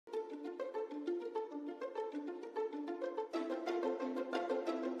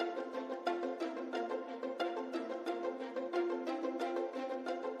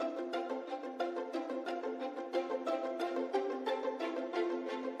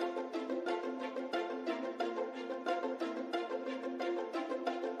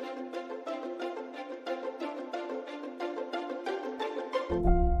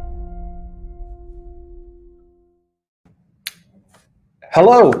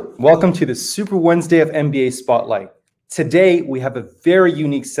Hello, welcome to the Super Wednesday of MBA Spotlight. Today, we have a very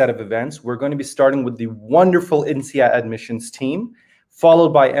unique set of events. We're going to be starting with the wonderful INSEAD admissions team, followed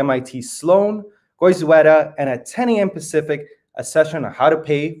by MIT Sloan, Goizueta, and at 10 a.m. Pacific, a session on how to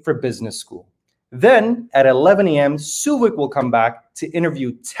pay for business school. Then at 11 a.m., Suvik will come back to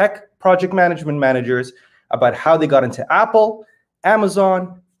interview tech project management managers about how they got into Apple,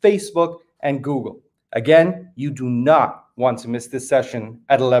 Amazon, Facebook, and Google. Again, you do not want to miss this session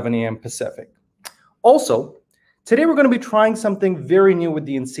at 11 a.m. Pacific. Also, today we're going to be trying something very new with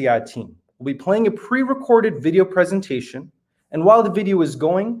the INSEAD team. We'll be playing a pre-recorded video presentation, and while the video is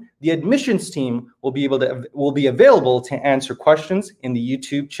going, the admissions team will be available to answer questions in the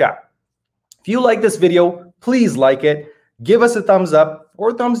YouTube chat. If you like this video, please like it, give us a thumbs up or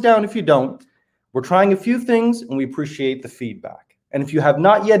a thumbs down if you don't. We're trying a few things and we appreciate the feedback. And if you have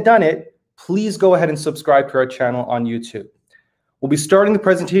not yet done it, please go ahead and subscribe to our channel on YouTube. We'll be starting the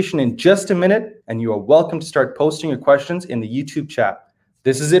presentation in just a minute, and you are welcome to start posting your questions in the YouTube chat.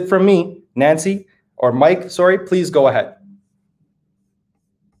 This is it from me. Nancy, or Mike, sorry, please go ahead.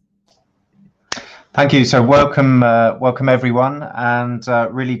 Thank you. So welcome everyone, and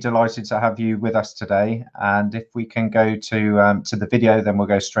really delighted to have you with us today. And if we can go to the video, then we'll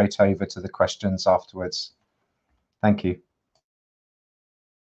go straight over to the questions afterwards. Thank you.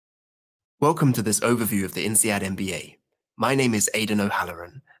 Welcome to this overview of the INSEAD MBA. My name is Aidan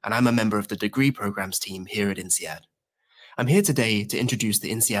O'Halloran, and I'm a member of the degree programs team here at INSEAD. I'm here today to introduce the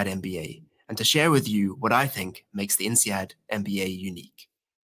INSEAD MBA and to share with you what I think makes the INSEAD MBA unique.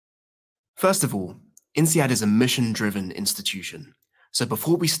 First of all, INSEAD is a mission-driven institution. So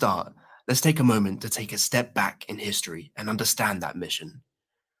before we start, let's take a moment to take a step back in history and understand that mission.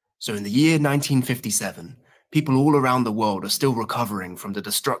 So in the year 1957, people all around the world are still recovering from the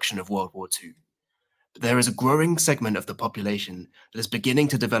destruction of World War II. But there is a growing segment of the population that is beginning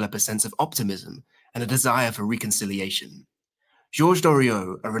to develop a sense of optimism and a desire for reconciliation. Georges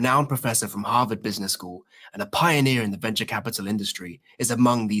Doriot, a renowned professor from Harvard Business School and a pioneer in the venture capital industry, is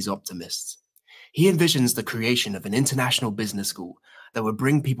among these optimists. He envisions the creation of an international business school that would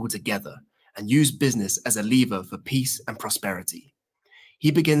bring people together and use business as a lever for peace and prosperity. He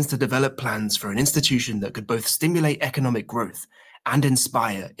begins to develop plans for an institution that could both stimulate economic growth and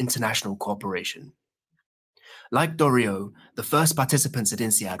inspire international cooperation. Like Doriot, the first participants at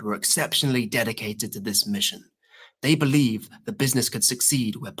INSEAD were exceptionally dedicated to this mission. They believed that business could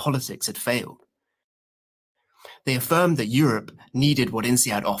succeed where politics had failed. They affirmed that Europe needed what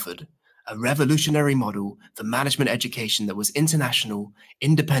INSEAD offered, a revolutionary model for management education that was international,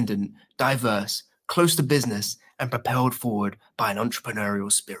 independent, diverse, close to business, and propelled forward by an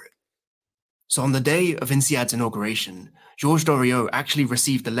entrepreneurial spirit. So on the day of INSEAD's inauguration, Georges Doriot actually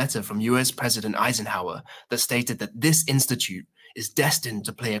received a letter from US President Eisenhower that stated that this institute is destined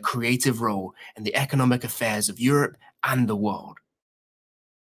to play a creative role in the economic affairs of Europe and the world.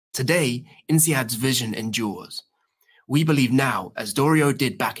 Today, INSEAD's vision endures. We believe now, as Doriot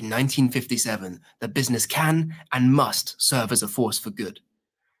did back in 1957, that business can and must serve as a force for good.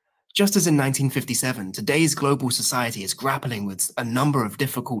 Just as in 1957, today's global society is grappling with a number of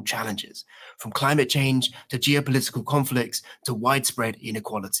difficult challenges, from climate change to geopolitical conflicts to widespread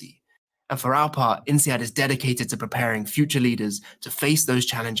inequality. And for our part, INSEAD is dedicated to preparing future leaders to face those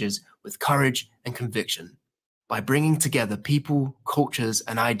challenges with courage and conviction, by bringing together people, cultures,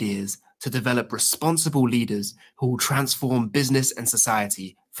 and ideas to develop responsible leaders who will transform business and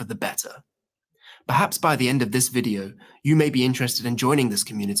society for the better. Perhaps by the end of this video, you may be interested in joining this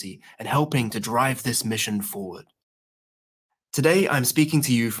community and helping to drive this mission forward. Today, I'm speaking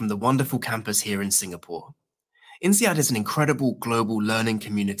to you from the wonderful campus here in Singapore. INSEAD is an incredible global learning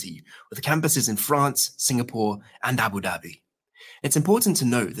community with campuses in France, Singapore, and Abu Dhabi. It's important to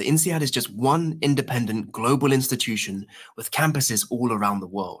note that INSEAD is just one independent global institution with campuses all around the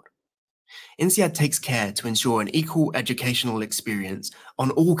world. INSEAD takes care to ensure an equal educational experience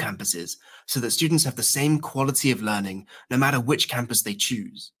on all campuses so that students have the same quality of learning no matter which campus they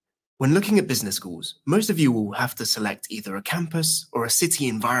choose. When looking at business schools, most of you will have to select either a campus or a city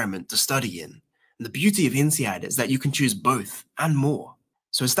environment to study in. And the beauty of INSEAD is that you can choose both and more.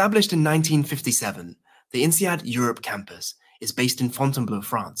 So established in 1957, the INSEAD Europe campus is based in Fontainebleau,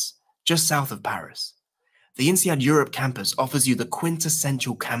 France, just south of Paris. The INSEAD Europe campus offers you the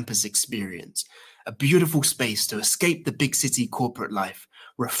quintessential campus experience, a beautiful space to escape the big city corporate life,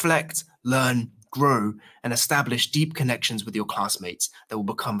 reflect, learn, grow, and establish deep connections with your classmates that will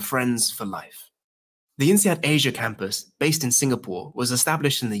become friends for life. The INSEAD Asia campus, based in Singapore, was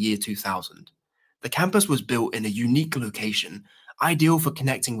established in the year 2000. The campus was built in a unique location ideal for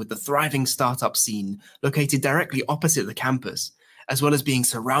connecting with the thriving startup scene located directly opposite the campus, as well as being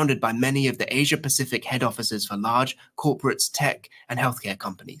surrounded by many of the Asia-Pacific head offices for large corporates, tech, and healthcare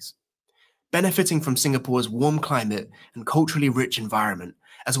companies. Benefiting from Singapore's warm climate and culturally rich environment,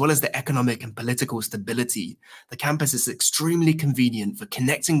 as well as the economic and political stability, the campus is extremely convenient for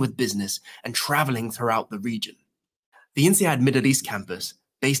connecting with business and traveling throughout the region. The INSEAD Middle East campus,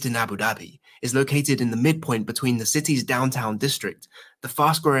 based in Abu Dhabi, is located in the midpoint between the city's downtown district, the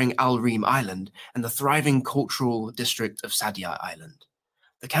fast-growing Al Reem Island, and the thriving cultural district of Sadia Island.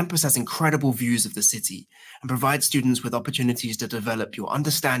 The campus has incredible views of the city and provides students with opportunities to develop your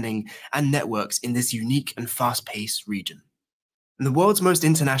understanding and networks in this unique and fast-paced region. And the world's most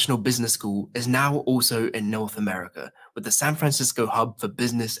international business school is now also in North America, with the San Francisco Hub for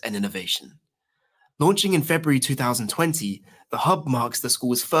Business and Innovation. Launching in February 2020, the hub marks the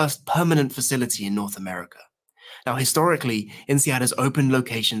school's first permanent facility in North America. Now, historically, INSEAD has opened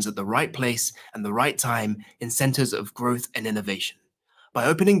locations at the right place and the right time in centers of growth and innovation. By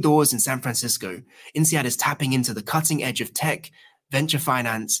opening doors in San Francisco, INSEAD is tapping into the cutting edge of tech, venture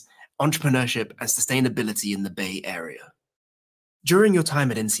finance, entrepreneurship, and sustainability in the Bay Area. During your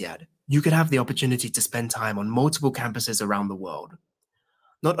time at INSEAD, you could have the opportunity to spend time on multiple campuses around the world.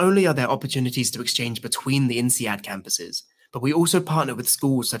 Not only are there opportunities to exchange between the INSEAD campuses, but we also partner with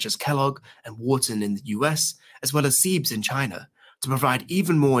schools such as Kellogg and Wharton in the US, as well as SEABS in China, to provide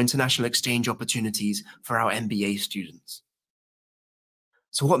even more international exchange opportunities for our MBA students.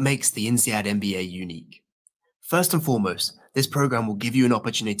 So what makes the INSEAD MBA unique? First and foremost, this program will give you an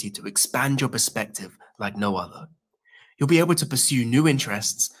opportunity to expand your perspective like no other. You'll be able to pursue new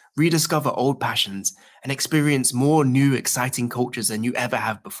interests, rediscover old passions, and experience more new, exciting cultures than you ever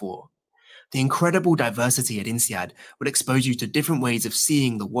have before. The incredible diversity at INSEAD will expose you to different ways of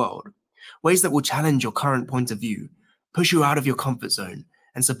seeing the world, ways that will challenge your current point of view, push you out of your comfort zone,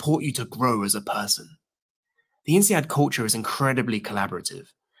 and support you to grow as a person. The INSEAD culture is incredibly collaborative.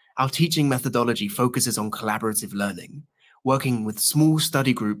 Our teaching methodology focuses on collaborative learning, working with small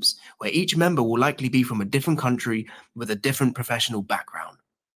study groups where each member will likely be from a different country with a different professional background.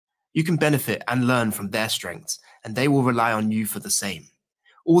 You can benefit and learn from their strengths, and they will rely on you for the same,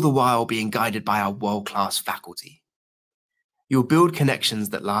 all the while being guided by our world-class faculty. You'll build connections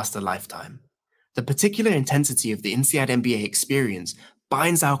that last a lifetime. The particular intensity of the INSEAD MBA experience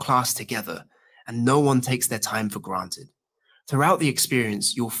binds our class together, and no one takes their time for granted. Throughout the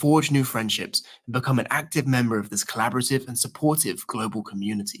experience, you'll forge new friendships and become an active member of this collaborative and supportive global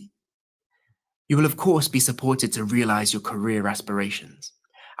community. You will, of course, be supported to realize your career aspirations.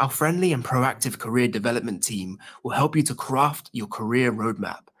 Our friendly and proactive career development team will help you to craft your career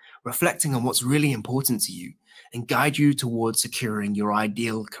roadmap, reflecting on what's really important to you, and guide you towards securing your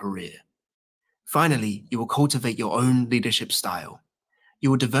ideal career. Finally, you will cultivate your own leadership style. You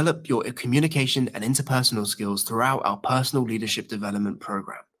will develop your communication and interpersonal skills throughout our personal leadership development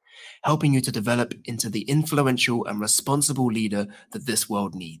program, helping you to develop into the influential and responsible leader that this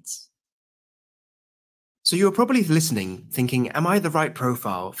world needs. So you're probably listening, thinking, am I the right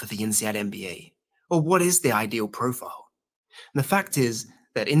profile for the INSEAD MBA? Or what is the ideal profile? And the fact is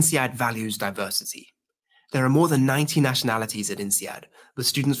that INSEAD values diversity. There are more than 90 nationalities at INSEAD, with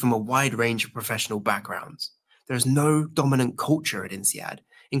students from a wide range of professional backgrounds. There is no dominant culture at INSEAD,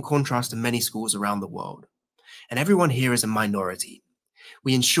 in contrast to many schools around the world. And everyone here is a minority.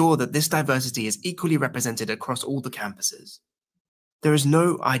 We ensure that this diversity is equally represented across all the campuses. There is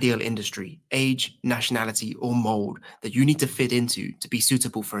no ideal industry, age, nationality, or mold that you need to fit into to be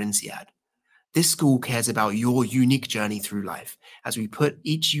suitable for INSEAD. This school cares about your unique journey through life as we put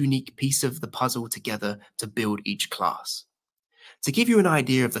each unique piece of the puzzle together to build each class. To give you an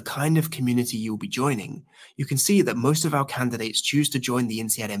idea of the kind of community you'll be joining, you can see that most of our candidates choose to join the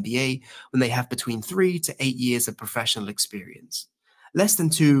INSEAD MBA when they have between 3 to 8 years of professional experience. Less than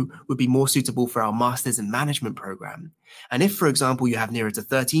 2 would be more suitable for our Masters in Management program. And if, for example, you have nearer to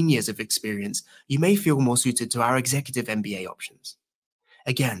 13 years of experience, you may feel more suited to our Executive MBA options.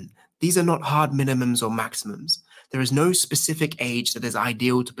 Again, these are not hard minimums or maximums. There is no specific age that is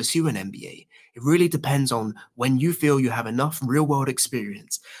ideal to pursue an MBA. It really depends on when you feel you have enough real-world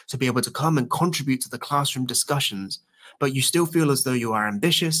experience to be able to come and contribute to the classroom discussions, but you still feel as though you are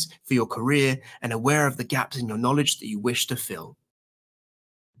ambitious for your career and aware of the gaps in your knowledge that you wish to fill.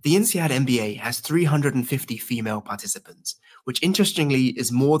 The INSEAD MBA has 350 female participants, which interestingly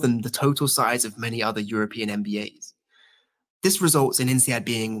is more than the total size of many other European MBAs. This results in INSEAD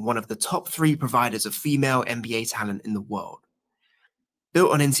being one of the top 3 providers of female MBA talent in the world.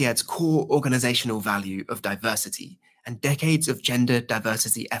 Built on INSEAD's core organizational value of diversity and decades of gender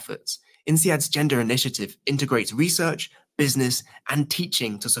diversity efforts, INSEAD's gender initiative integrates research, business, and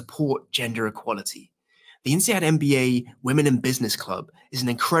teaching to support gender equality. The INSEAD MBA Women in Business Club is an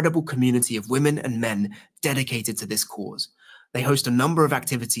incredible community of women and men dedicated to this cause. They host a number of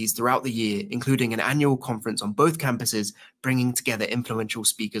activities throughout the year, including an annual conference on both campuses, bringing together influential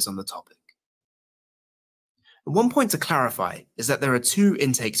speakers on the topic. One point to clarify is that there are two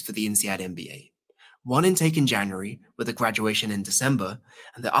intakes for the INSEAD MBA. One intake in January with a graduation in December,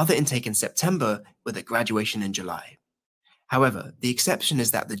 and the other intake in September with a graduation in July. However, the exception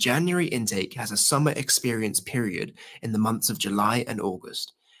is that the January intake has a summer experience period in the months of July and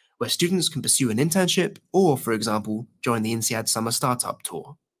August, where students can pursue an internship or, for example, join the INSEAD Summer Startup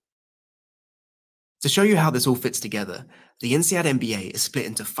Tour. To show you how this all fits together, the INSEAD MBA is split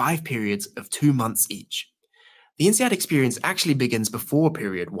into 5 periods of 2 months each. The INSEAD experience actually begins before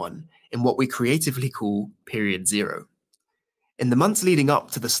period 1 in what we creatively call period 0. In the months leading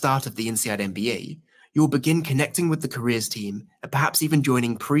up to the start of the INSEAD MBA, you will begin connecting with the careers team and perhaps even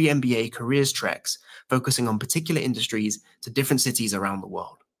joining pre-MBA careers treks, focusing on particular industries to different cities around the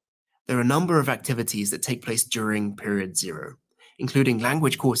world. There are a number of activities that take place during period 0, including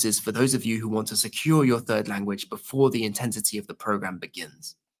language courses for those of you who want to secure your third language before the intensity of the program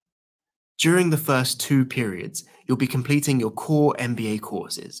begins. During the first 2 periods, you'll be completing your core MBA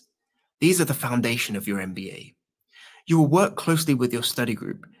courses. These are the foundation of your MBA. You will work closely with your study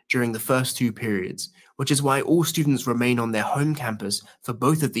group during the first 2 periods, which is why all students remain on their home campus for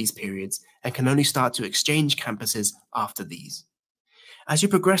both of these periods and can only start to exchange campuses after these. As you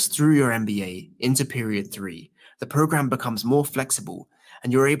progress through your MBA into period 3, the program becomes more flexible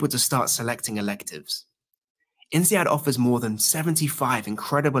and you're able to start selecting electives. INSEAD offers more than 75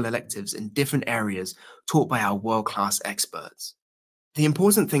 incredible electives in different areas taught by our world-class experts. The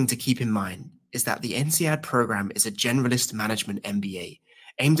important thing to keep in mind is that the INSEAD program is a generalist management MBA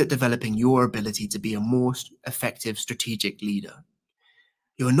aimed at developing your ability to be a more effective strategic leader.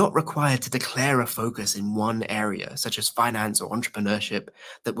 You are not required to declare a focus in one area, such as finance or entrepreneurship,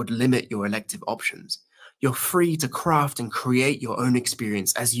 that would limit your elective options. You're free to craft and create your own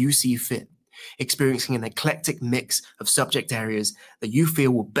experience as you see fit, experiencing an eclectic mix of subject areas that you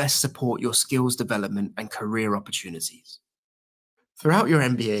feel will best support your skills development and career opportunities. Throughout your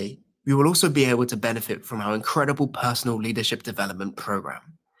MBA, you will also be able to benefit from our incredible personal leadership development program.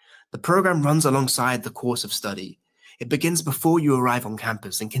 The program runs alongside the course of study. It begins before you arrive on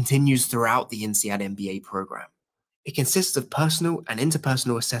campus and continues throughout the INSEAD MBA program. It consists of personal and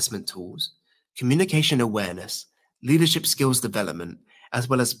interpersonal assessment tools, communication awareness, leadership skills development, as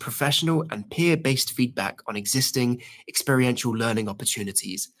well as professional and peer-based feedback on existing experiential learning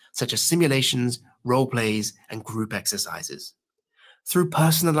opportunities, such as simulations, role plays, and group exercises. Through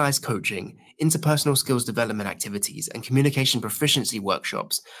personalized coaching, interpersonal skills development activities, and communication proficiency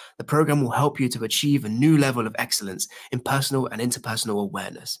workshops, the program will help you to achieve a new level of excellence in personal and interpersonal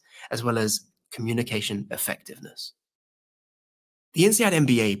awareness, as well as communication effectiveness. The INSEAD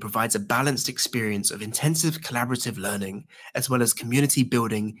MBA provides a balanced experience of intensive collaborative learning, as well as community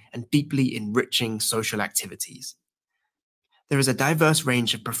building and deeply enriching social activities. There is a diverse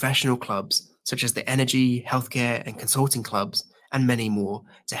range of professional clubs, such as the energy, healthcare, and consulting clubs, and many more,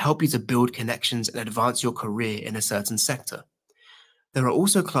 to help you to build connections and advance your career in a certain sector. There are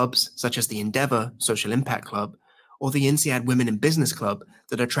also clubs such as the Endeavour Social Impact Club or the INSEAD Women in Business Club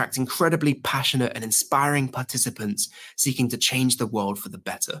that attract incredibly passionate and inspiring participants seeking to change the world for the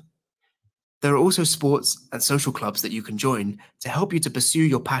better. There are also sports and social clubs that you can join to help you to pursue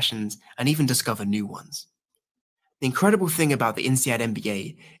your passions and even discover new ones. The incredible thing about the INSEAD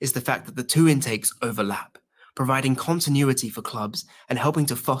MBA is the fact that the 2 intakes overlap, providing continuity for clubs and helping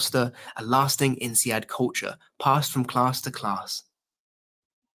to foster a lasting INSEAD culture passed from class to class.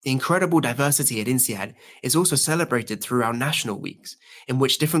 The incredible diversity at INSEAD is also celebrated through our national weeks, in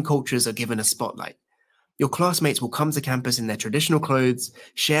which different cultures are given a spotlight. Your classmates will come to campus in their traditional clothes,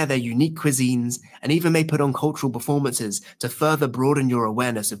 share their unique cuisines, and even may put on cultural performances to further broaden your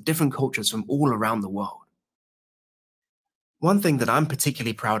awareness of different cultures from all around the world. One thing that I'm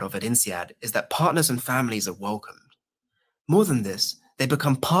particularly proud of at INSEAD is that partners and families are welcomed. More than this, they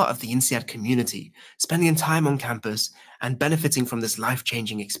become part of the INSEAD community, spending time on campus and benefiting from this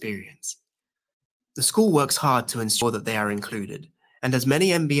life-changing experience. The school works hard to ensure that they are included, and as many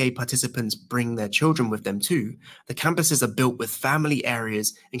MBA participants bring their children with them too, the campuses are built with family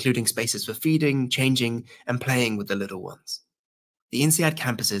areas, including spaces for feeding, changing, and playing with the little ones. The INSEAD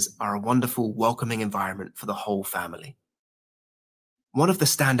campuses are a wonderful, welcoming environment for the whole family. One of the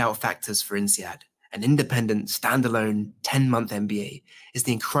standout factors for INSEAD, an independent, standalone, 10-month MBA, is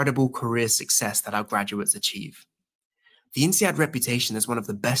the incredible career success that our graduates achieve. The INSEAD reputation is one of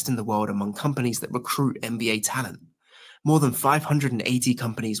the best in the world among companies that recruit MBA talent. More than 580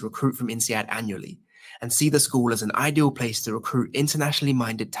 companies recruit from INSEAD annually and see the school as an ideal place to recruit internationally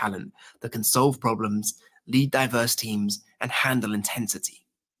minded talent that can solve problems, lead diverse teams, and handle intensity.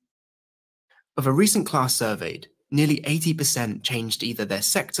 Of a recent class surveyed, nearly 80% changed either their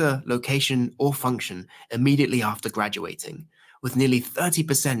sector, location, or function immediately after graduating, with nearly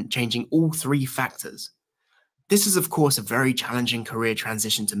 30% changing all three factors. This is, of course, a very challenging career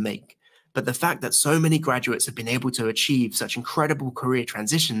transition to make, but the fact that so many graduates have been able to achieve such incredible career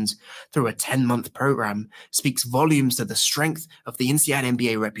transitions through a 10-month program speaks volumes to the strength of the INSEAD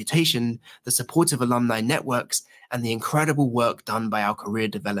MBA reputation, the supportive alumni networks, and the incredible work done by our Career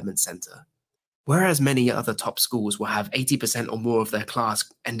Development Center. Whereas many other top schools will have 80% or more of their class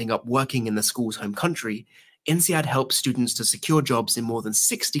ending up working in the school's home country, INSEAD helps students to secure jobs in more than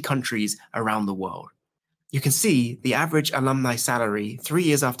 60 countries around the world. You can see the average alumni salary 3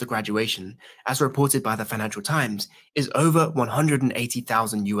 years after graduation, as reported by the Financial Times, is over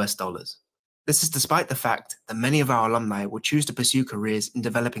 $180,000. This is despite the fact that many of our alumni will choose to pursue careers in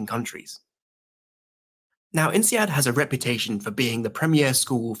developing countries. Now, INSEAD has a reputation for being the premier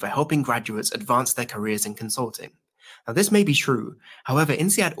school for helping graduates advance their careers in consulting. Now, this may be true. However,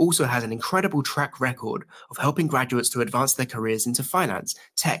 INSEAD also has an incredible track record of helping graduates to advance their careers into finance,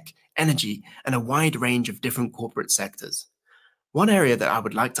 tech, energy, and a wide range of different corporate sectors. One area that I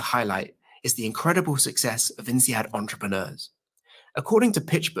would like to highlight is the incredible success of INSEAD entrepreneurs. According to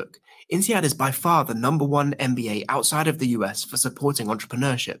PitchBook, INSEAD is by far the #1 MBA outside of the US for supporting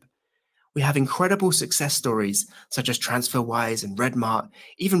entrepreneurship. We have incredible success stories such as TransferWise and Redmart,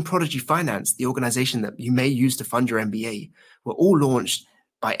 even Prodigy Finance, the organization that you may use to fund your MBA, were all launched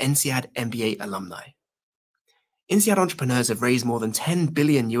by INSEAD MBA alumni. INSEAD entrepreneurs have raised more than $10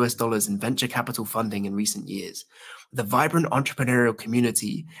 billion in venture capital funding in recent years, with a vibrant entrepreneurial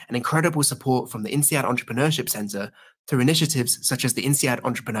community and incredible support from the INSEAD Entrepreneurship Center through initiatives such as the INSEAD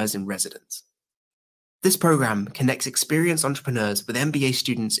Entrepreneurs in Residence. This program connects experienced entrepreneurs with MBA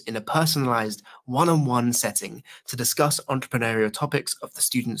students in a personalized one-on-one setting to discuss entrepreneurial topics of the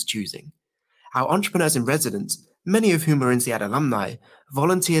students' choosing. Our entrepreneurs in residence, many of whom are INSEAD alumni,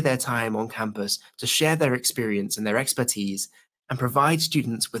 volunteer their time on campus to share their experience and their expertise and provide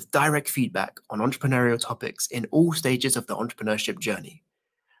students with direct feedback on entrepreneurial topics in all stages of the entrepreneurship journey.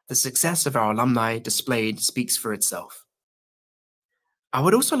 The success of our alumni displayed speaks for itself. I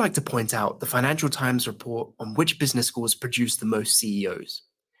would also like to point out the Financial Times report on which business schools produce the most CEOs.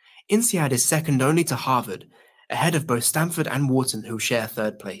 INSEAD is second only to Harvard, ahead of both Stanford and Wharton, who share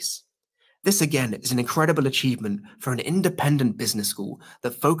third place. This again is an incredible achievement for an independent business school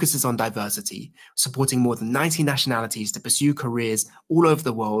that focuses on diversity, supporting more than 90 nationalities to pursue careers all over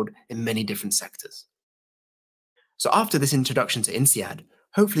the world in many different sectors. So after this introduction to INSEAD,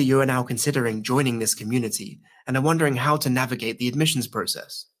 hopefully you are now considering joining this community and are wondering how to navigate the admissions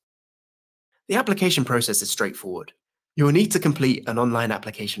process. The application process is straightforward. You will need to complete an online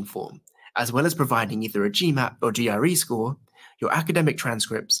application form, as well as providing either a GMAT or GRE score, your academic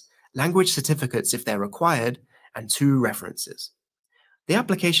transcripts, language certificates if they're required, and 2 references. The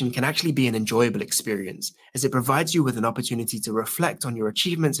application can actually be an enjoyable experience, as it provides you with an opportunity to reflect on your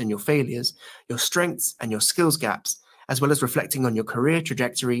achievements and your failures, your strengths and your skills gaps, as well as reflecting on your career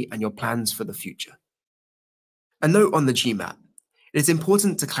trajectory and your plans for the future. A note on the GMAT. It is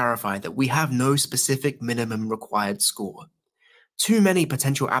important to clarify that we have no specific minimum required score. Too many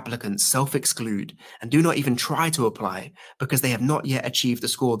potential applicants self-exclude and do not even try to apply because they have not yet achieved a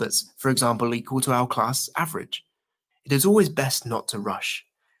score that's, for example, equal to our class average. It is always best not to rush.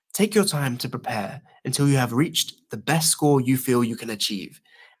 Take your time to prepare until you have reached the best score you feel you can achieve,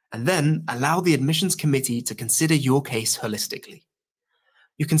 and then allow the admissions committee to consider your case holistically.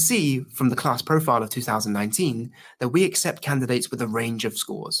 You can see from the class profile of 2019 that we accept candidates with a range of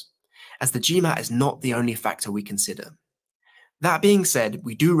scores, as the GMAT is not the only factor we consider. That being said,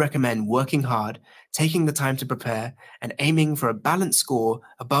 we do recommend working hard, taking the time to prepare, and aiming for a balanced score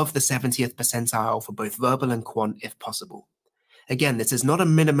above the 70th percentile for both verbal and quant if possible. Again, this is not a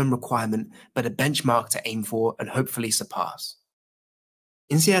minimum requirement, but a benchmark to aim for and hopefully surpass.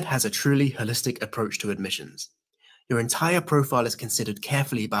 INSEAD has a truly holistic approach to admissions. Your entire profile is considered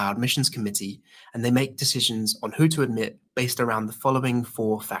carefully by our admissions committee, and they make decisions on who to admit based around the following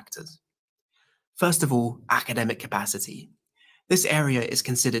 4 factors. First of all, academic capacity. This area is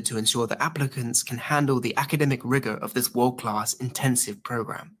considered to ensure that applicants can handle the academic rigor of this world-class intensive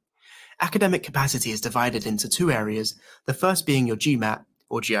program. Academic capacity is divided into 2 areas, the first being your GMAT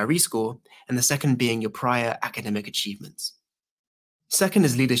or GRE score, and the second being your prior academic achievements. Second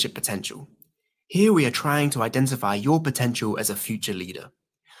is leadership potential. Here we are trying to identify your potential as a future leader.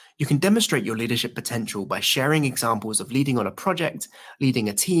 You can demonstrate your leadership potential by sharing examples of leading on a project, leading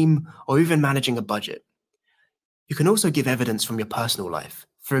a team, or even managing a budget. You can also give evidence from your personal life.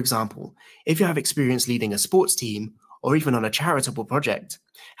 For example, if you have experience leading a sports team or even on a charitable project.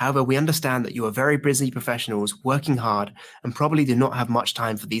 However, we understand that you are very busy professionals working hard and probably do not have much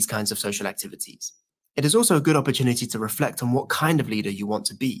time for these kinds of social activities. It is also a good opportunity to reflect on what kind of leader you want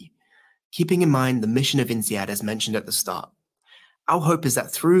to be, keeping in mind the mission of INSEAD as mentioned at the start. Our hope is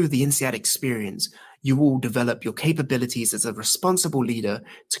that through the INSEAD experience, you will develop your capabilities as a responsible leader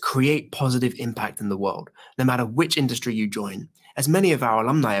to create positive impact in the world, no matter which industry you join, as many of our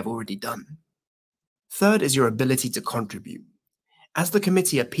alumni have already done. Third is your ability to contribute. As the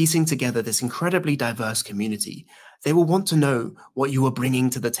committee are piecing together this incredibly diverse community, they will want to know what you are bringing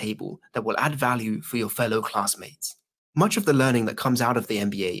to the table that will add value for your fellow classmates. Much of the learning that comes out of the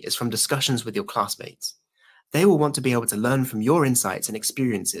MBA is from discussions with your classmates. They will want to be able to learn from your insights and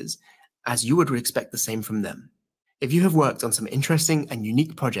experiences as you would expect the same from them. If you have worked on some interesting and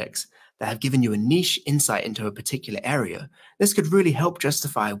unique projects that have given you a niche insight into a particular area, this could really help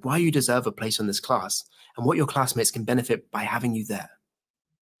justify why you deserve a place on this class and what your classmates can benefit by having you there.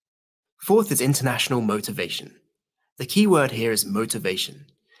 Fourth is international motivation. The key word here is motivation.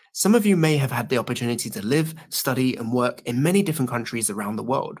 Some of you may have had the opportunity to live, study, and work in many different countries around the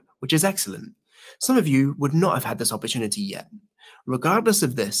world, which is excellent. Some of you would not have had this opportunity yet. Regardless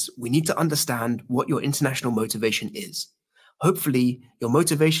of this, we need to understand what your international motivation is. Hopefully, your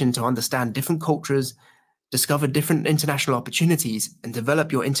motivation to understand different cultures, discover different international opportunities, and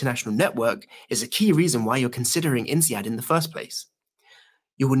develop your international network is a key reason why you're considering INSEAD in the first place.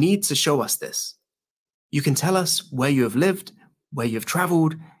 You will need to show us this. You can tell us where you have lived, where you have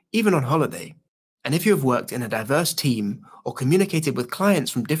traveled, even on holiday. And if you have worked in a diverse team or communicated with clients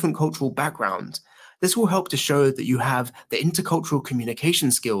from different cultural backgrounds, this will help to show that you have the intercultural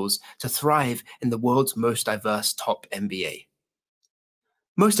communication skills to thrive in the world's most diverse top MBA.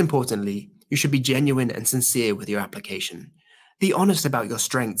 Most importantly, you should be genuine and sincere with your application. Be honest about your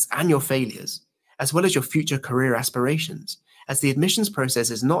strengths and your failures, as well as your future career aspirations, as the admissions process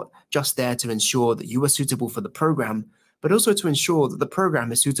is not just there to ensure that you are suitable for the program, but also to ensure that the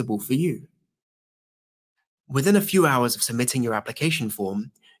program is suitable for you. Within a few hours of submitting your application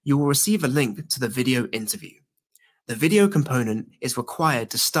form, you will receive a link to the video interview. The video component is required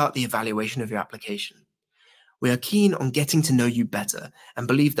to start the evaluation of your application. We are keen on getting to know you better and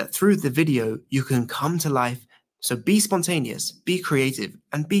believe that through the video, you can come to life. So be spontaneous, be creative,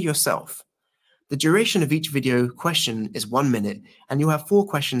 and be yourself. The duration of each video question is 1 minute, and you'll have 4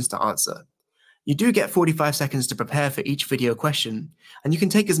 questions to answer. You do get 45 seconds to prepare for each video question, and you can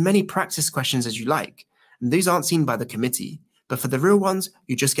take as many practice questions as you like. And these aren't seen by the committee, but for the real ones,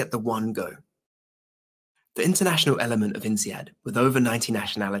 you just get the one go. The international element of INSEAD, with over 90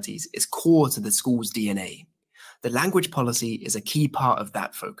 nationalities, is core to the school's DNA. The language policy is a key part of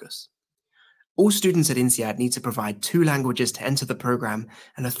that focus. All students at INSEAD need to provide 2 languages to enter the program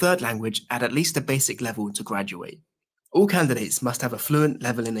and a 3rd language at least a basic level to graduate. All candidates must have a fluent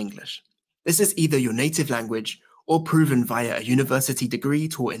level in English. This is either your native language or proven via a university degree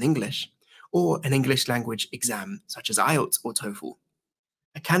taught in English, or an English language exam such as IELTS or TOEFL.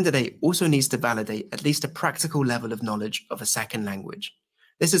 A candidate also needs to validate at least a practical level of knowledge of a 2nd language.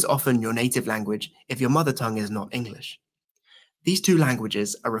 This is often your native language if your mother tongue is not English. These 2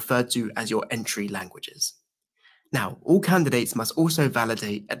 languages are referred to as your entry languages. Now, all candidates must also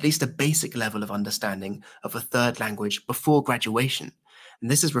validate at least a basic level of understanding of a 3rd language before graduation, and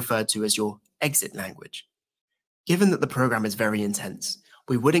this is referred to as your exit language. Given that the program is very intense,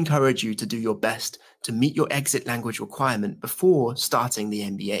 we would encourage you to do your best to meet your exit language requirement before starting the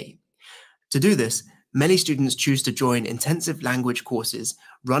MBA. To do this, many students choose to join intensive language courses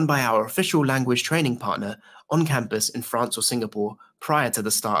run by our official language training partner on campus in France or Singapore prior to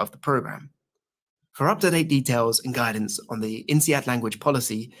the start of the program. For up-to-date details and guidance on the INSEAD language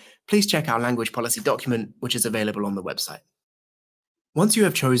policy, please check our language policy document, which is available on the website. Once you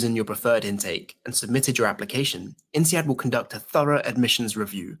have chosen your preferred intake and submitted your application, INSEAD will conduct a thorough admissions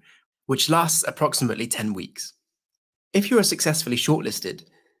review, which lasts approximately 10 weeks. If you are successfully shortlisted,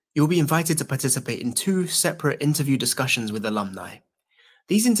 you will be invited to participate in 2 separate interview discussions with alumni.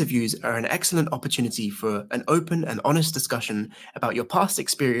 These interviews are an excellent opportunity for an open and honest discussion about your past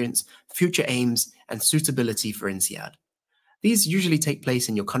experience, future aims, and suitability for INSEAD. These usually take place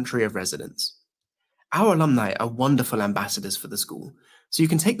in your country of residence. Our alumni are wonderful ambassadors for the school, so you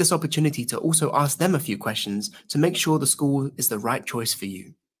can take this opportunity to also ask them a few questions to make sure the school is the right choice for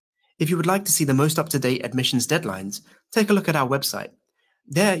you. If you would like to see the most up-to-date admissions deadlines, take a look at our website.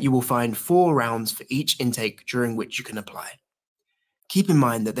 There you will find 4 rounds for each intake during which you can apply. Keep in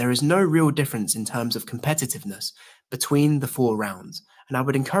mind that there is no real difference in terms of competitiveness between the 4 rounds, and I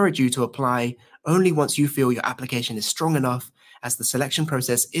would encourage you to apply only once you feel your application is strong enough, as the selection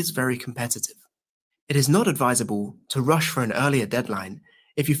process is very competitive. It is not advisable to rush for an earlier deadline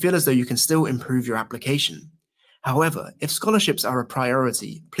if you feel as though you can still improve your application. However, if scholarships are a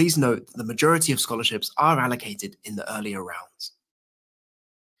priority, please note that the majority of scholarships are allocated in the earlier rounds.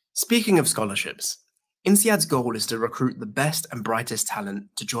 Speaking of scholarships, INSEAD's goal is to recruit the best and brightest talent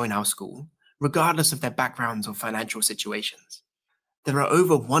to join our school, regardless of their backgrounds or financial situations. There are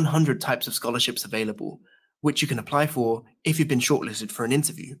over 100 types of scholarships available, which you can apply for if you've been shortlisted for an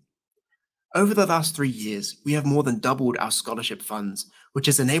interview. Over the last 3 years, we have more than doubled our scholarship funds, which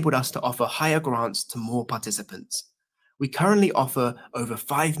has enabled us to offer higher grants to more participants. We currently offer over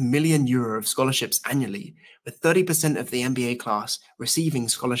 €5 million of scholarships annually, with 30% of the MBA class receiving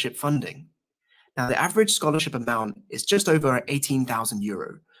scholarship funding. Now, the average scholarship amount is just over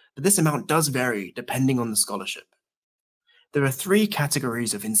 €18,000, but this amount does vary depending on the scholarship. There are 3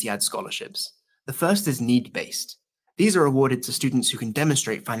 categories of INSEAD scholarships. The first is need-based. These are awarded to students who can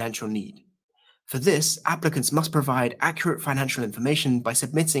demonstrate financial need. For this, applicants must provide accurate financial information by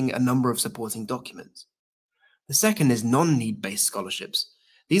submitting a number of supporting documents. The second is non-need-based scholarships.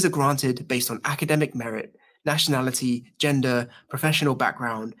 These are granted based on academic merit, nationality, gender, professional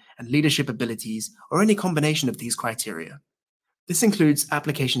background, and leadership abilities, or any combination of these criteria. This includes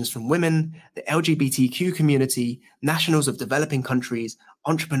applications from women, the LGBTQ community, nationals of developing countries,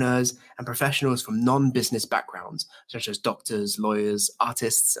 entrepreneurs, and professionals from non-business backgrounds, such as doctors, lawyers,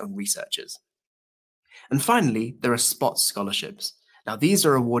 artists, and researchers. And finally, there are spot scholarships. Now, these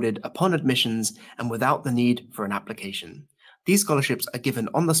are awarded upon admissions and without the need for an application. These scholarships are given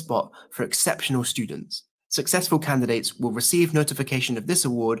on the spot for exceptional students. Successful candidates will receive notification of this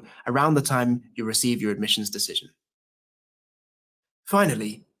award around the time you receive your admissions decision.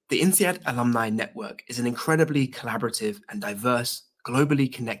 Finally, the INSEAD Alumni Network is an incredibly collaborative and diverse, globally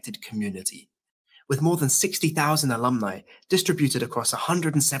connected community. With more than 60,000 alumni distributed across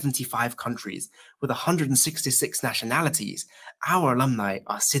 175 countries with 166 nationalities, our alumni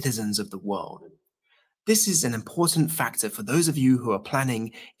are citizens of the world. This is an important factor for those of you who are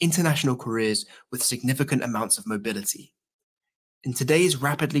planning international careers with significant amounts of mobility. In today's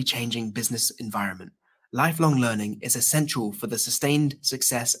rapidly changing business environment, lifelong learning is essential for the sustained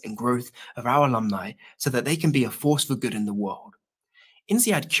success and growth of our alumni so that they can be a force for good in the world.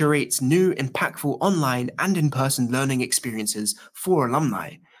 INSEAD curates new, impactful online and in-person learning experiences for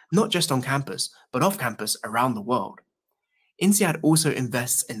alumni, not just on campus, but off campus around the world. INSEAD also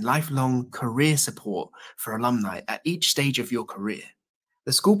invests in lifelong career support for alumni at each stage of your career.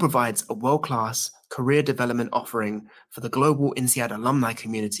 The school provides a world-class career development offering for the global INSEAD alumni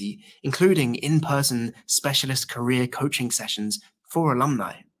community, including in-person specialist career coaching sessions for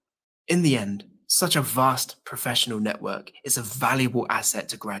alumni. In the end, such a vast professional network is a valuable asset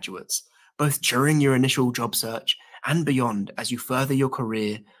to graduates, both during your initial job search and beyond as you further your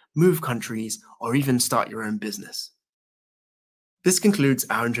career, move countries, or even start your own business. This concludes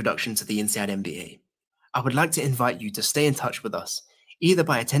our introduction to the INSEAD MBA. I would like to invite you to stay in touch with us, either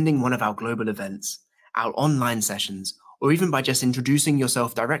by attending one of our global events, our online sessions, or even by just introducing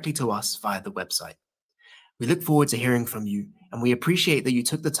yourself directly to us via the website. We look forward to hearing from you, and we appreciate that you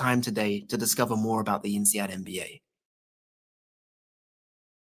took the time today to discover more about the INSEAD MBA.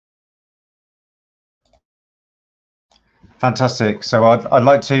 Fantastic. So I'd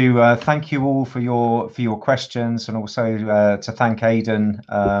like to thank you all for your questions, and also to thank Aidan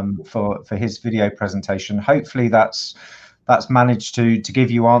for his video presentation. Hopefully that's managed to give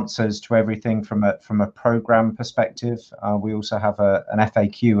you answers to everything from a program perspective. We also have an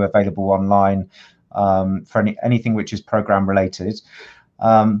FAQ available online for anything which is program related.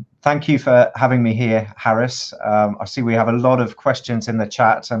 Thank you for having me here, Harris. I see we have a lot of questions in the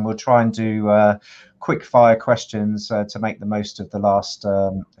chat, and we'll try and do quick fire questions to make the most of the last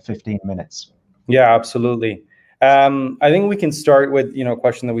 15 minutes. Yeah, absolutely. I think we can start with a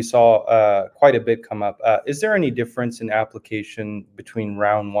question that we saw quite a bit come up. Is there any difference in application between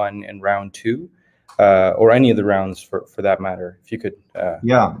round 1 and round 2, or any of the rounds for that matter? If you could.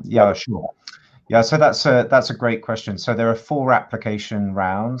 Yeah, sure. Yeah, so that's a great question. So there are 4 application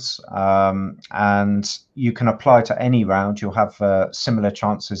rounds, and you can apply to any round. You'll have similar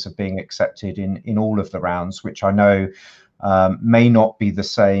chances of being accepted in all of the rounds, which I know may not be the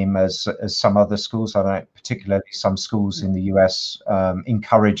same as some other schools. I know particularly some schools in the US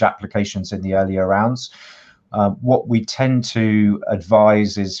encourage applications in the earlier rounds. What we tend to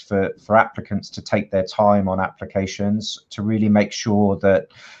advise is for applicants to take their time on applications to really make sure that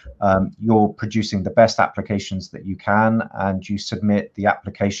you're producing the best applications that you can, and you submit the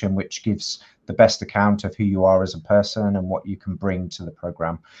application which gives the best account of who you are as a person and what you can bring to the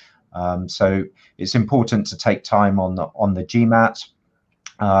program. So it's important to take time on the GMAT.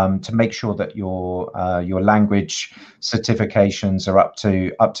 To make sure that your language certifications are up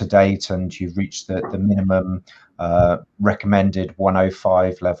to date and you've reached the minimum recommended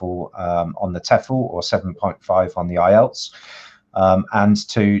 105 level on the TEFL or 7.5 on the IELTS, and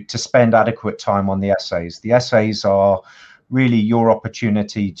to spend adequate time on the essays. The essays are really your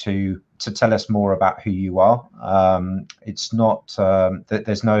opportunity to tell us more about who you are. It's not that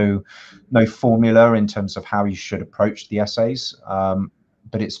there's no formula in terms of how you should approach the essays.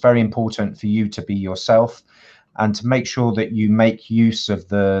 But it's very important for you to be yourself and to make sure that you make use of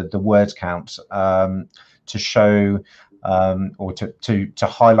the word count to show or to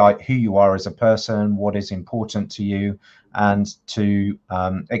highlight who you are as a person, what is important to you, and to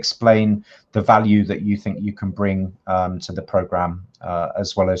explain the value that you think you can bring to the program,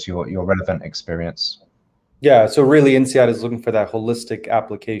 as well as your relevant experience. Yeah, so really INSEAD is looking for that holistic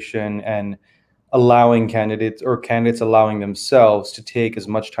application and allowing candidates allowing themselves to take as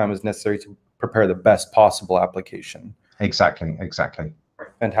much time as necessary to prepare the best possible application. Exactly.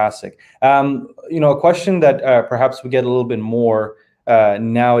 Fantastic. A question that perhaps we get a little bit more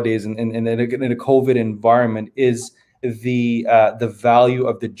nowadays in a COVID environment is the value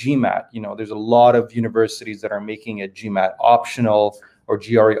of the GMAT. There's a lot of universities that are making a GMAT optional or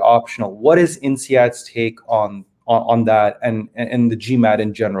GRE optional. What is INSEAD's take on that and the GMAT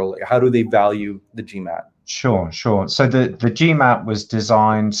in general? How do they value the GMAT? Sure. So the GMAT was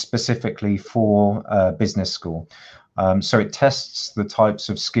designed specifically for business school. So it tests the types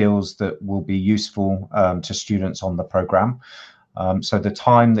of skills that will be useful to students on the program. So the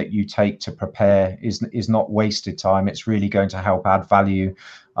time that you take to prepare is not wasted time. It's really going to help add value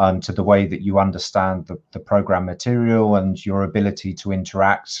to the way that you understand the program material and your ability to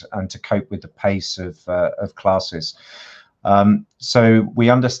interact and to cope with the pace of classes. So we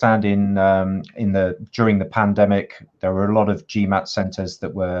understand during the pandemic there were a lot of GMAT centres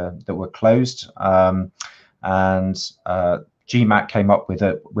that were closed, and GMAT came up with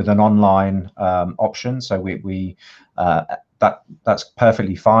an online option. So that's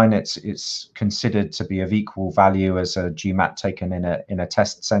perfectly fine. It's considered to be of equal value as a GMAT taken in a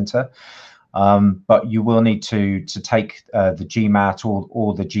test centre, but you will need to take the GMAT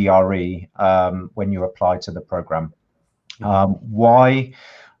or the GRE when you apply to the program. Why?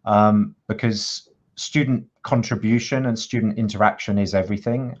 Because student contribution and student interaction is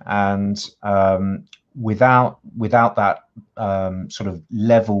everything, and without that sort of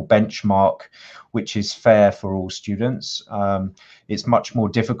level benchmark which is fair for all students, it's much more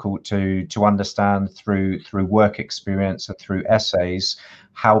difficult to understand through work experience and through essays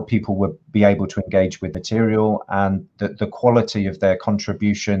how people would be able to engage with material and the quality of their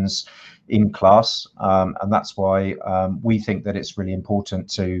contributions in class, and that's why we think that it's really important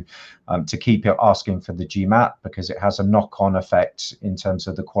to keep asking for the GMAT, because it has a knock-on effect in terms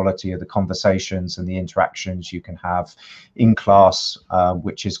of the quality of the conversations and the interactions you can have in class,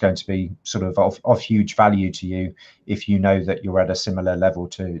 which is going to be sort of huge value to you if you know that you're at a similar level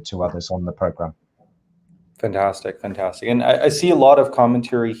to others on the program. Fantastic. And I see a lot of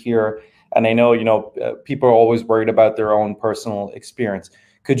commentary here, and I know people are always worried about their own personal experience.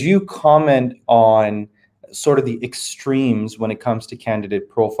 Could you comment on sort of the extremes when it comes to candidate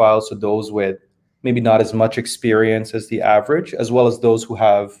profiles, so those with maybe not as much experience as the average, as well as those who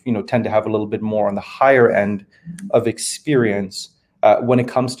have, tend to have a little bit more on the higher end of experience when it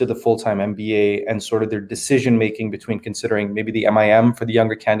comes to the full-time MBA and sort of their decision-making between considering maybe the MIM for the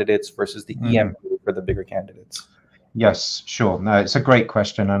younger candidates versus the EM for the bigger candidates? Yes, sure. No, it's a great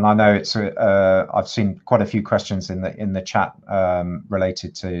question, and I know it's I've seen quite a few questions in the chat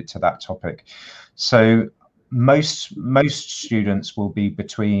related to that topic. So most students will be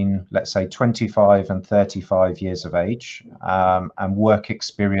between, let's say, 25 and 35 years of age, and work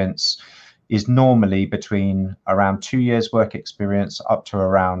experience is normally between around 2 years work experience up to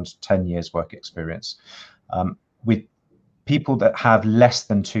around 10 years work experience. With people that have less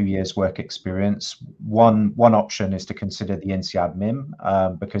than 2 years work experience, one option is to consider the INSEAD MIM,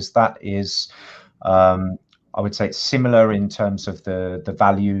 because that is, I would say, it's similar in terms of the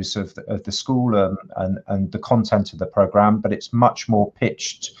values of the school and the content of the program, but it's much more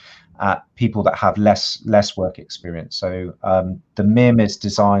pitched at people that have less work experience. So the MIM is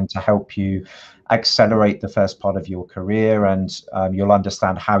designed to help you accelerate the first part of your career, and you'll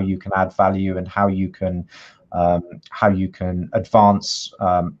understand how you can add value and how you can how you can advance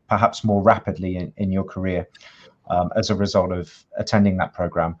perhaps more rapidly in your career as a result of attending that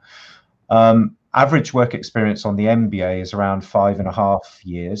program. Average work experience on the MBA is around 5.5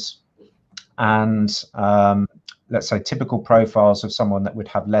 years. And let's say typical profiles of someone that would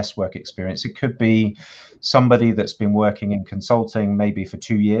have less work experience, it could be somebody that's been working in consulting maybe for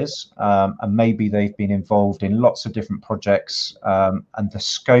 2 years, and maybe they've been involved in lots of different projects, and the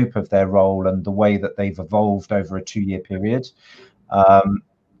scope of their role and the way that they've evolved over a 2-year period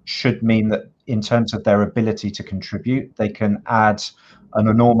should mean that in terms of their ability to contribute, they can add an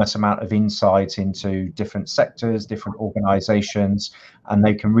enormous amount of insight into different sectors, different organizations, and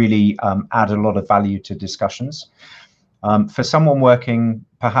they can really add a lot of value to discussions. For someone working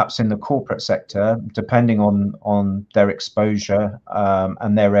perhaps in the corporate sector, depending on their exposure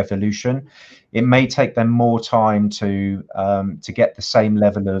and their evolution, it may take them more time to get the same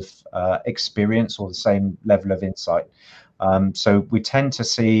level of experience or the same level of insight. So we tend to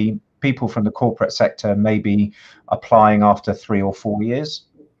see people from the corporate sector maybe applying after 3 or 4 years,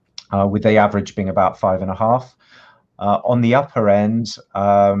 with the average being about 5.5. On the upper end,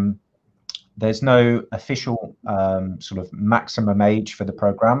 there's no official sort of maximum age for the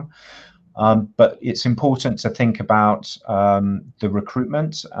program, but it's important to think about the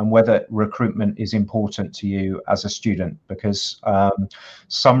recruitment and whether recruitment is important to you as a student, because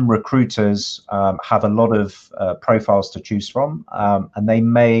some recruiters have a lot of profiles to choose from, and they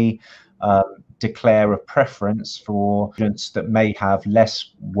may declare a preference for students that may have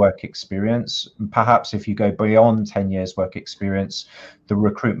less work experience. And perhaps if you go beyond 10 years work experience, the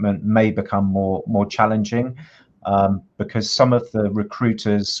recruitment may become more challenging, because some of the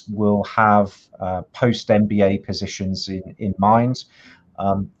recruiters will have post-MBA positions in mind.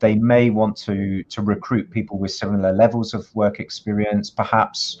 They may want to recruit people with similar levels of work experience,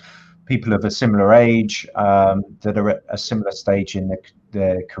 perhaps people of a similar age that are at a similar stage in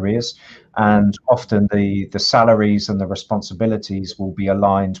their careers, and often the salaries and the responsibilities will be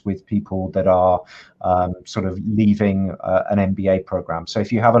aligned with people that are sort of leaving an MBA program. So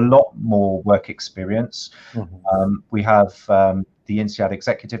if you have a lot more work experience, we have the INSEAD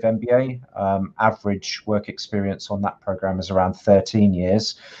Executive MBA. Average work experience on that program is around 13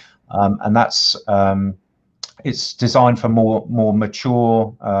 years, and that's it's designed for more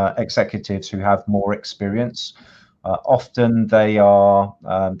mature executives who have more experience. Often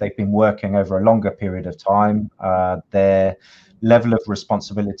they've been working over a longer period of time. Their level of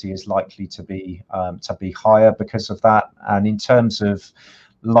responsibility is likely to be higher because of that. And in terms of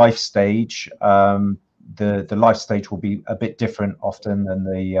life stage, the life stage will be a bit different often than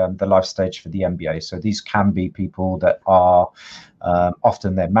the life stage for the MBA. So these can be people that are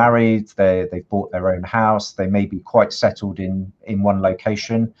often they're married, they've bought their own house, they may be quite settled in one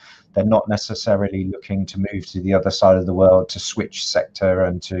location. They're not necessarily looking to move to the other side of the world, to switch sector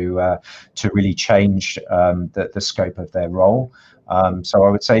and to really change the scope of their role. So I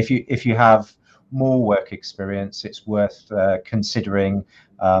would say if you have more work experience, it's worth considering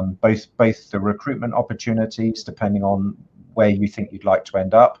both the recruitment opportunities, depending on where you think you'd like to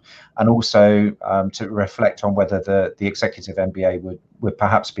end up, and also to reflect on whether the executive MBA would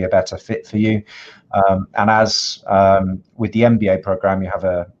perhaps be a better fit for you. And as with the MBA program, you have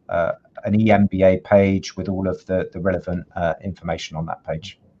an eMBA page with all of the relevant information on that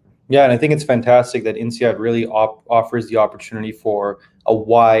page. Yeah, and I think it's fantastic that INSEAD really offers the opportunity for a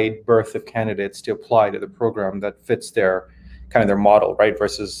wide berth of candidates to apply to the program that fits their model, right?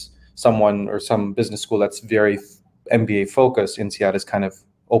 Versus someone or some business school that's very MBA focused. INSEAD has kind of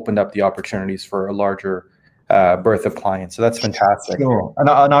opened up the opportunities for a larger berth of clients. So that's fantastic. Sure. And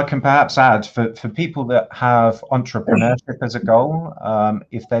I can perhaps add for people that have entrepreneurship as a goal,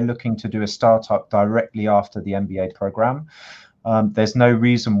 if they're looking to do a startup directly after the MBA program, there's no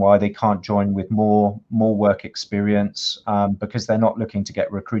reason why they can't join with more work experience, because they're not looking to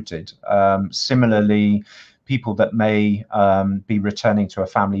get recruited. Similarly, people that may be returning to a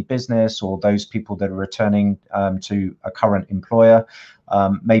family business, or those people that are returning to a current employer,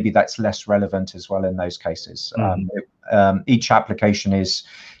 maybe that's less relevant as well in those cases. Each application is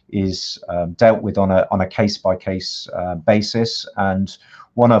dealt with on a case-by-case basis, and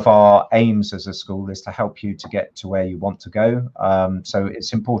one of our aims as a school is to help you to get to where you want to go. So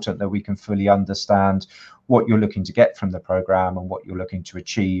it's important that we can fully understand what you're looking to get from the program and what you're looking to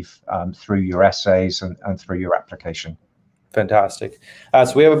achieve through your essays and through your application. Fantastic.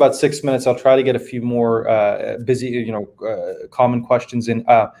 So we have about 6 minutes. I'll try to get a few more common questions in.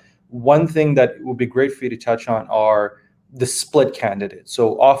 One thing that would be great for you to touch on are the split candidates.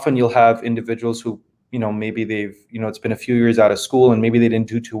 So often you'll have individuals who, maybe they've, it's been a few years out of school and maybe they didn't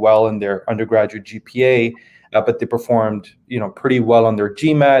do too well in their undergraduate GPA. but they performed, pretty well on their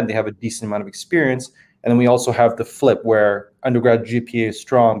GMAT, and they have a decent amount of experience. And then we also have the flip where undergrad GPA is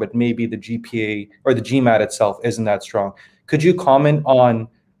strong, but maybe the GPA or the GMAT itself isn't that strong. Could you comment on,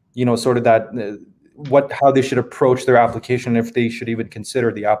 sort of that, how they should approach their application, if they should even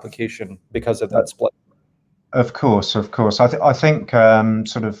consider the application because of that split? Of course. I think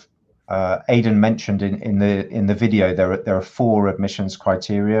sort of Aidan mentioned in the video there are 4 admissions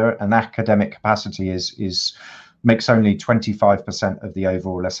criteria, and academic capacity makes only 25% of the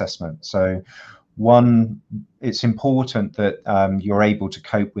overall assessment. So it's important that you're able to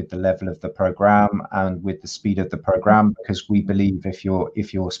cope with the level of the program and with the speed of the program, because we believe if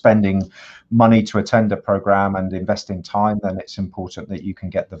you're spending money to attend a program and investing time, then it's important that you can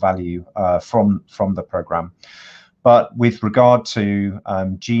get the value from the program. But with regard to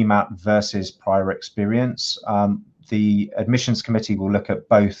GMAT versus prior experience, the admissions committee will look at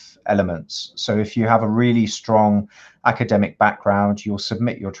both elements. So if you have a really strong academic background, you'll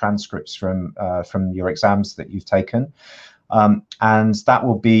submit your transcripts from your exams that you've taken, and that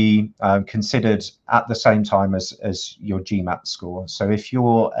will be considered at the same time as your GMAT score. So if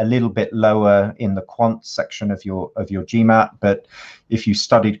you're a little bit lower in the quant section of your GMAT, but if you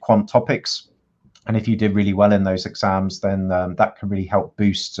studied quant topics, and if you did really well in those exams, then that can really help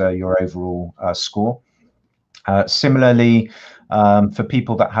boost your overall score. Similarly, for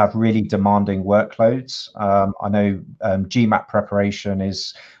people that have really demanding workloads, I know GMAT preparation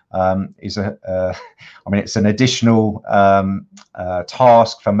is it's an additional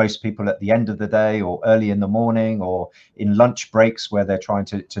task for most people at the end of the day, or early in the morning, or in lunch breaks where they're trying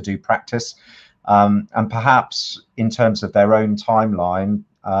to do practice. And perhaps in terms of their own timeline,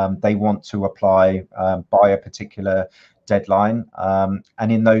 they want to apply by a particular deadline,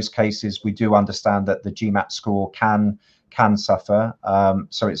 and in those cases we do understand that the GMAT score can suffer.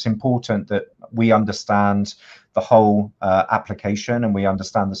 So it's important that we understand the whole application, and we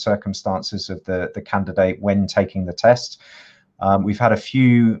understand the circumstances of the candidate when taking the test. We've had a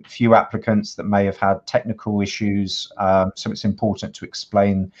few applicants that may have had technical issues, so it's important to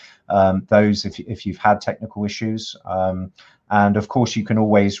explain those if you've had technical issues. And of course, you can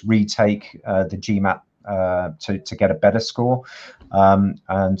always retake the GMAT to get a better score.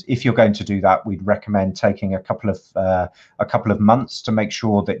 And if you're going to do that, we'd recommend taking a couple of months to make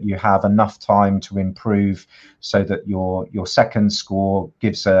sure that you have enough time to improve, so that your second score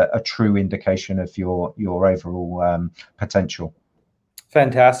gives a true indication of your overall potential.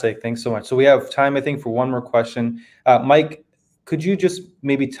 Fantastic. Thanks so much. So we have time, I think, for one more question. Mike, could you just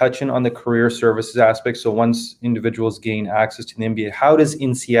maybe touch on the career services aspect? So once individuals gain access to the MBA, how does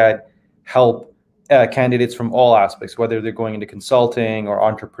INSEAD help candidates from all aspects, whether they're going into consulting or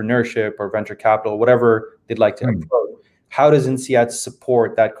entrepreneurship or venture capital, whatever they'd like to approach? How does INSEAD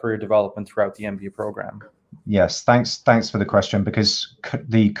support that career development throughout the MBA program? Yes, thanks for the question, because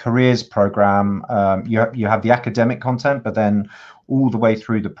the careers program, you have the academic content, but then all the way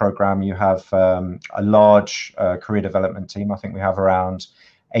through the program you have a large career development team. I think we have around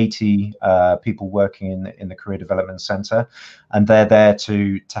 80 people working in the Career Development Center, and they're there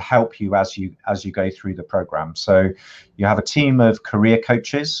to help you as you go through the program. So you have a team of career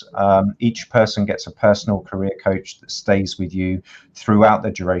coaches. Each person gets a personal career coach that stays with you throughout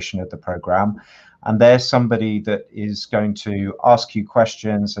the duration of the program, and they're somebody that is going to ask you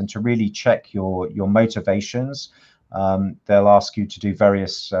questions and to really check your motivations. They'll ask you to do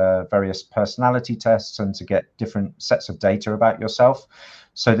various personality tests and to get different sets of data about yourself,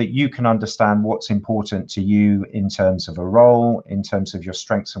 so that you can understand what's important to you in terms of a role, in terms of your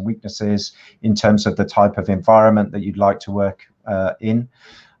strengths and weaknesses, in terms of the type of environment that you'd like to work in,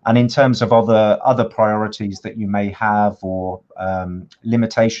 and in terms of other priorities that you may have, or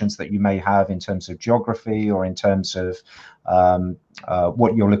limitations that you may have in terms of geography, or in terms of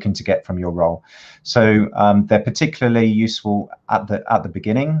what you're looking to get from your role. So they're particularly useful at the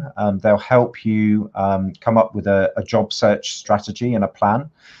beginning. They'll help you come up with a job search strategy and a plan,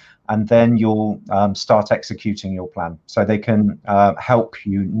 and then you'll start executing your plan. So they can help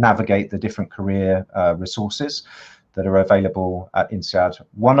you navigate the different career resources that are available at INSEAD.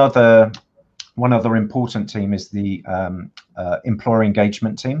 One other important team is the employer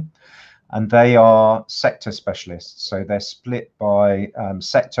engagement team, and they are sector specialists. So they're split by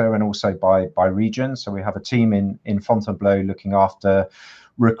sector and also by region. So we have a team in Fontainebleau looking after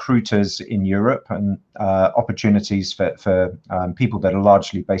recruiters in Europe and opportunities for people that are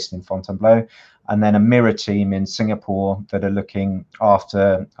largely based in Fontainebleau, and then a mirror team in Singapore that are looking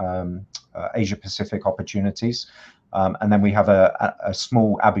after Asia Pacific opportunities. And then we have a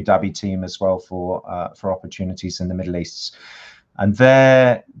small Abu Dhabi team as well for opportunities in the Middle East. And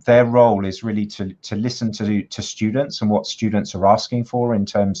their role is really to listen to students and what students are asking for in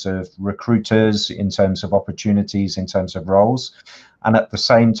terms of recruiters, in terms of opportunities, in terms of roles, and at the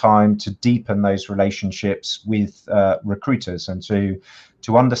same time to deepen those relationships with recruiters and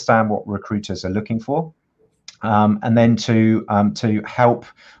to understand what recruiters are looking for, and then to help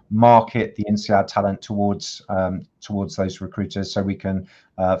market the INSEAD talent towards those recruiters, so we can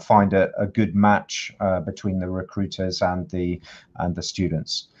find a good match between the recruiters and the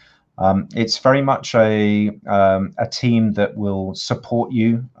students. It's very much a team that will support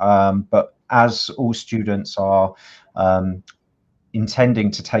you, but as all students are intending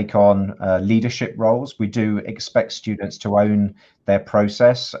to take on leadership roles, we do expect students to own their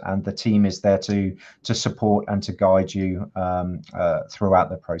process, and the team is there to support and to guide you throughout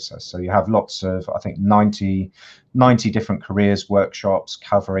the process. So you have lots of, I think, 90 different careers workshops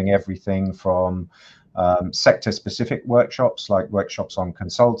covering everything from sector specific workshops, like workshops on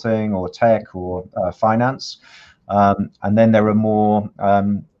consulting or tech or finance, and then there are more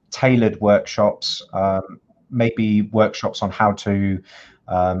tailored workshops, maybe workshops on how to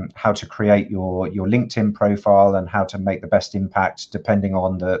create your LinkedIn profile and how to make the best impact depending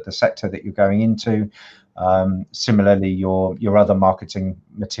on the sector that you're going into. Similarly, your other marketing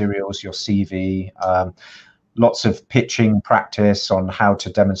materials, your CV, lots of pitching practice on how to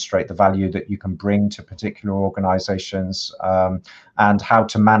demonstrate the value that you can bring to particular organizations, and how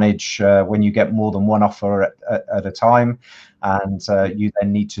to manage when you get more than one offer at a time, and you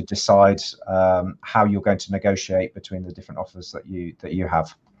then need to decide how you're going to negotiate between the different offers that you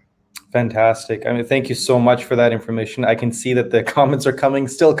have. Fantastic. I mean, thank you so much for that information. I can see that the comments are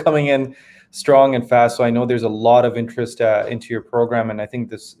still coming in strong and fast. So I know there's a lot of interest into your program, and I think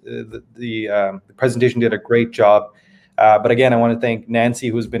this the presentation did a great job. But again, I want to thank Nancy,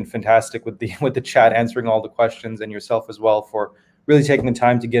 who's been fantastic with the chat, answering all the questions, and yourself as well for really taking the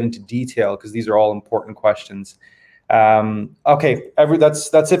time to get into detail, because these are all important questions. Okay,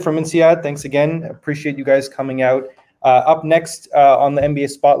 that's it from INSEAD. Thanks again. Appreciate you guys coming out. Up next on the MBA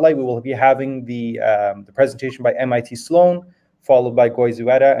Spotlight, we will be having the presentation by MIT Sloan, followed by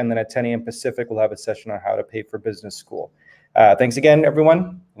Goizueta, and then at 10 a.m. Pacific, we'll have a session on how to pay for business school. Thanks again,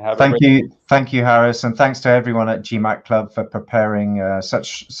 everyone. Thank you, Harris, and thanks to everyone at GMAT Club for preparing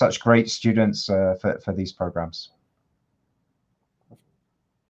such great students for these programs.